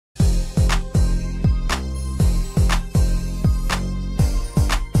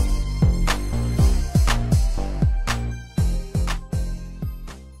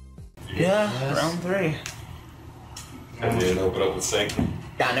Yeah, Yes. round 3. And then open up with Sanctum.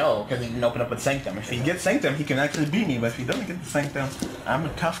 Yeah, I know, because he can open up with Sanctum. If he gets Sanctum, he can actually beat me, but if he doesn't get the Sanctum, I'm a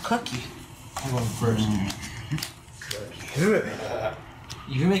tough cookie. I'm going first.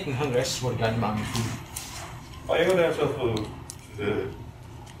 You make me hungry, I swear to God, you bought me food. Why you go down for food?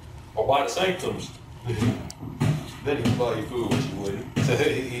 Or buy the Sanctums. Then he can buy you food, which you wouldn't. Eat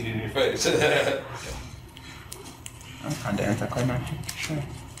it in your face. I'm trying to anticlimactic. Sure.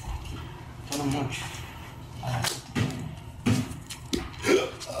 Tell them much.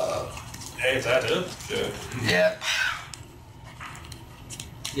 Hey, is that it? Yeah. Yep.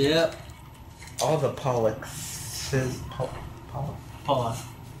 Yep. All the Pollux. Paula.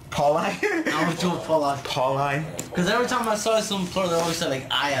 Pauli? I was doing Paula. Pauli? Because every time I saw some plural, they always said like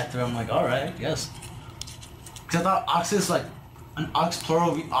I after it. I'm like, alright, yes. Because I thought ox is like an ox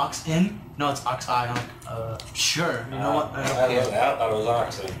plural would be ox in. No, it's ox I. I'm like, sure. You know what? I don't care. I thought it was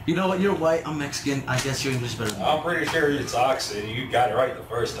oxen. You know what? You're white. I'm Mexican. I guess your English is better than I'm pretty sure it's oxen. You got it right the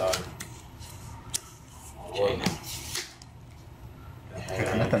first time. Okay,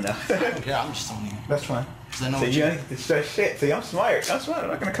 Nothing else. I don't care. I'm just telling you. That's fine. Because I know So what yeah, it's just shit. See, I'm smart. I'm smart. I'm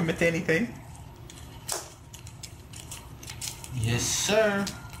not gonna commit to anything. Yes, sir.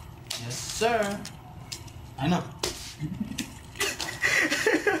 Yes, sir. I know.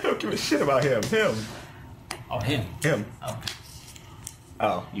 I don't give a shit about him. Him. Oh, him. Him. Oh.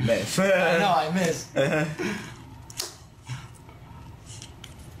 Oh, you missed. I know, I missed.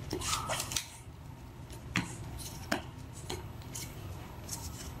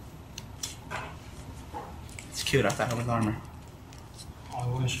 It's cute. I thought it was armor. I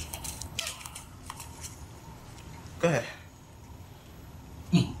wish. Go ahead.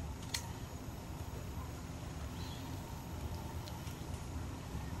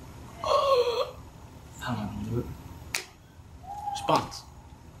 I'm not gonna do it. Response.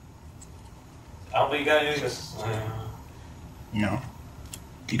 I don't think you got anything. No.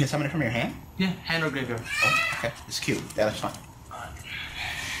 You can summon it from your hand? Yeah, hand or graveyard. Oh, okay. It's cute. That's fine.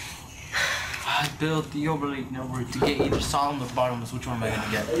 I built the overlay network to get either solemn or bottomless. Which one am I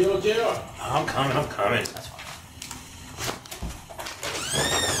gonna get? Hey, yo, JR. I'm coming. That's fine.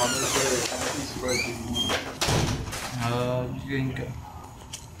 You can go.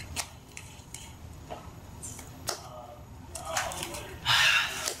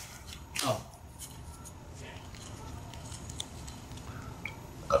 Oh.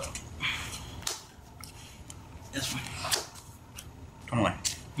 This one. 21.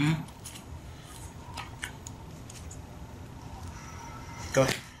 Hmm? Go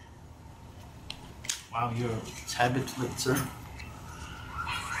ahead. Wow, you're a tad bit late, sir.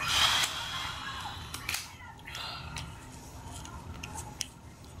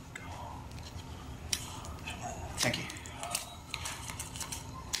 Thank you.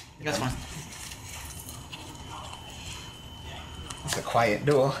 That's fine. It's a quiet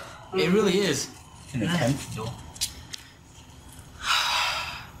duel. It really is. In the 10th. Duel.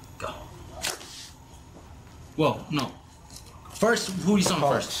 Go. Whoa, no. First, who you summon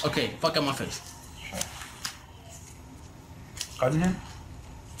Pause. first? Okay, fuck out my face. Garden here?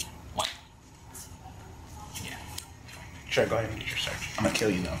 What? Yeah. Sure, go ahead and get your search. I'm gonna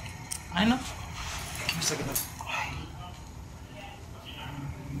kill you though. I know. Give me a second.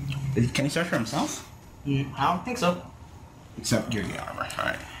 Can he search for himself? I don't think so. Except you're the armor.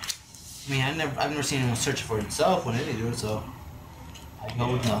 Alright. I mean, I've never seen anyone search for himself when they do it, so I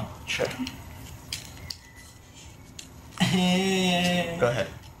go with no. Sure. I'm Go ahead.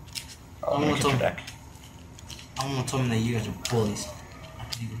 Oh, I'm let me gonna get your tell- deck. gonna tell them that you guys are bullies.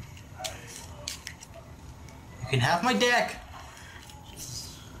 You can have my deck.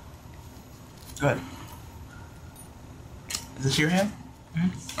 Go ahead. Is this your hand? Mm-hmm.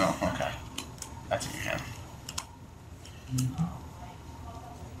 Oh, okay. That's in your hand.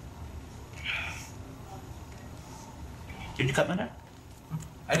 Did you cut my deck?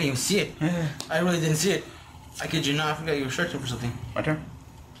 I didn't even see it. I really didn't see it. I kid you not. I forgot you were searching for something. My turn?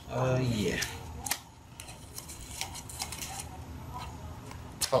 Yeah.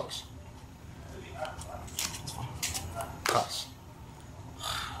 Close. Close.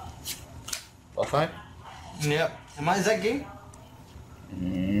 All 5? Yep. Is that game?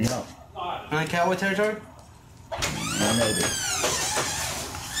 No. Am I cowboy territory? No, maybe.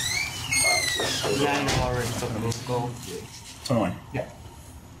 Yeah, I know already. So go. 21. Yeah.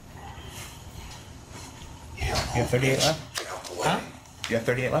 You have 38 left? Huh? You have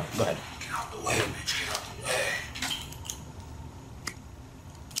 38 left? Go ahead.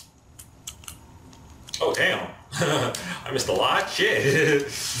 Oh, damn. I missed a lot. Shit.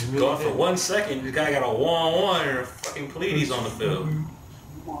 Going for 1 second, the guy got a 1-1 and a fucking Pleiades on the field.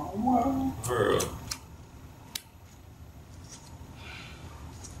 Girl.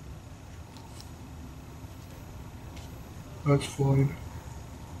 That's fine.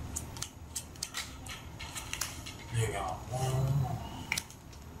 You got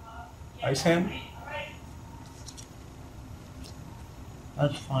Ice hand?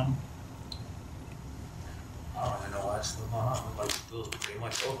 That's fine. I don't even know why it's still not on. Like, still pretty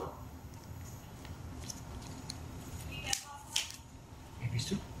much over. Maybe it's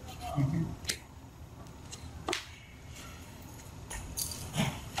 2.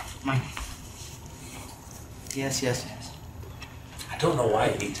 Mine. Yes, yes, yes. I don't know why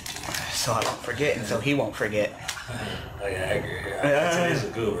he eats. So I won't forget, and so he won't forget. Oh, yeah, I agree. Yeah, it is a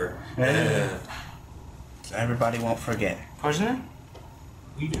goober. So everybody won't forget. Poisoner?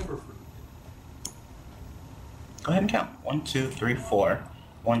 We never forget. Go ahead and count. 1, 2, 3, 4.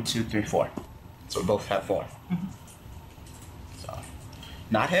 1, 2, 3, 4. So we both have 4. So,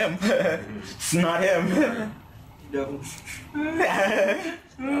 not him. It's not him. No. Now,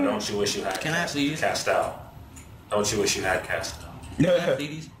 don't you wish you had Can I actually use cast out? Don't you wish you had cast out? Can I have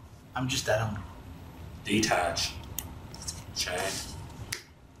these? I'm just that hungry. Detach. Chain.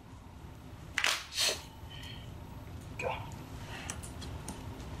 Go.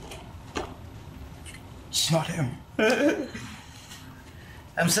 It's not him.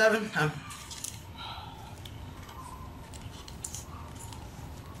 M7.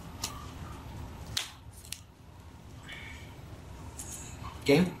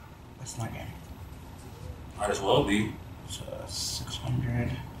 Game? That's not game. Might as well be. So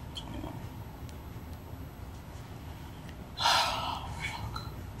 621.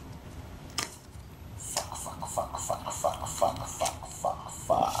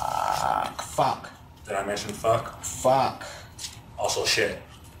 Fuck. Did I mention fuck? Fuck. Also shit.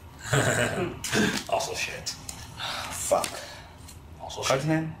 Also shit. Fuck. Also Cards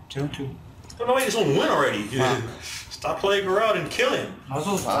shit. in hand? 2, 2. Don't know, he's gonna win already. Fuck. Stop playing around and kill him.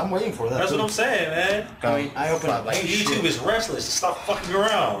 I'm waiting for that. That's what I'm saying, man. I mean, I open up like YouTube shit. is restless. Stop fucking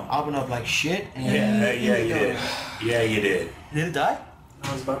around. I open up like shit and Yeah, you did. Yeah, you did. Did it die?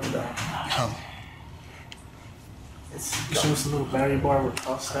 I was about to die. Oh. It's just a little battery bar with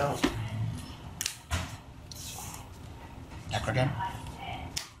tossed out. Necro game? How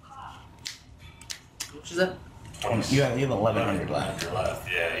much is that? You have 1100 left. You're left.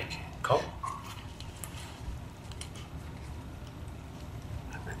 Yeah, you can. Cool.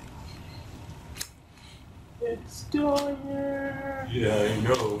 It's Dyer. Yeah, I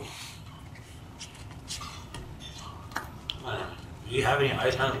know. Man, do you have any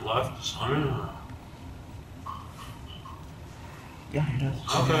ice hands left, son? Yeah, he does.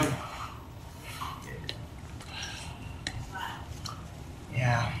 Okay.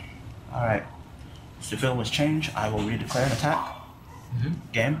 Yeah. Alright. If the field was changed, I will redeclare an attack.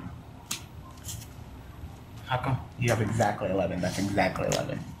 Game. How come? You have exactly 11. That's exactly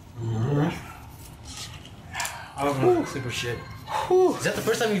 11. Oh, super shit. Is that the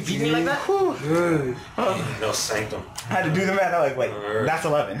first time you beat me like that? Good. No sanctum. I had to do the math. I was like, wait, that's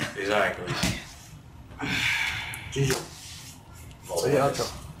 11. Exactly. GG. Say outro.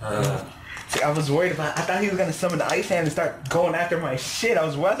 See, I was worried about. I thought he was gonna summon the ice hand and start going after my shit. I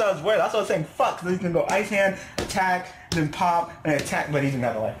was worried. That's why I was saying fuck. Then he's gonna go ice hand, attack, then pop, and attack. But he didn't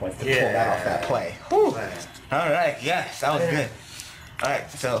have the life points to pull that off that play. Whew. All right, yes, that was good. All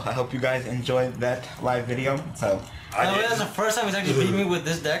right, so I hope you guys enjoyed that live video. So By the way, that's the first time he's actually beat me with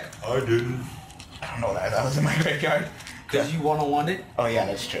this deck. I didn't. I don't know that. That was in my graveyard. Because you one-on-one it. Oh yeah,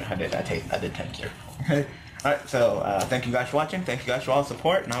 that's true. I did 10 here. Okay. Alright, so thank you guys for watching. Thank you guys for all the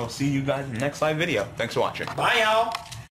support, and I will see you guys in the next live video. Thanks for watching. Bye, y'all.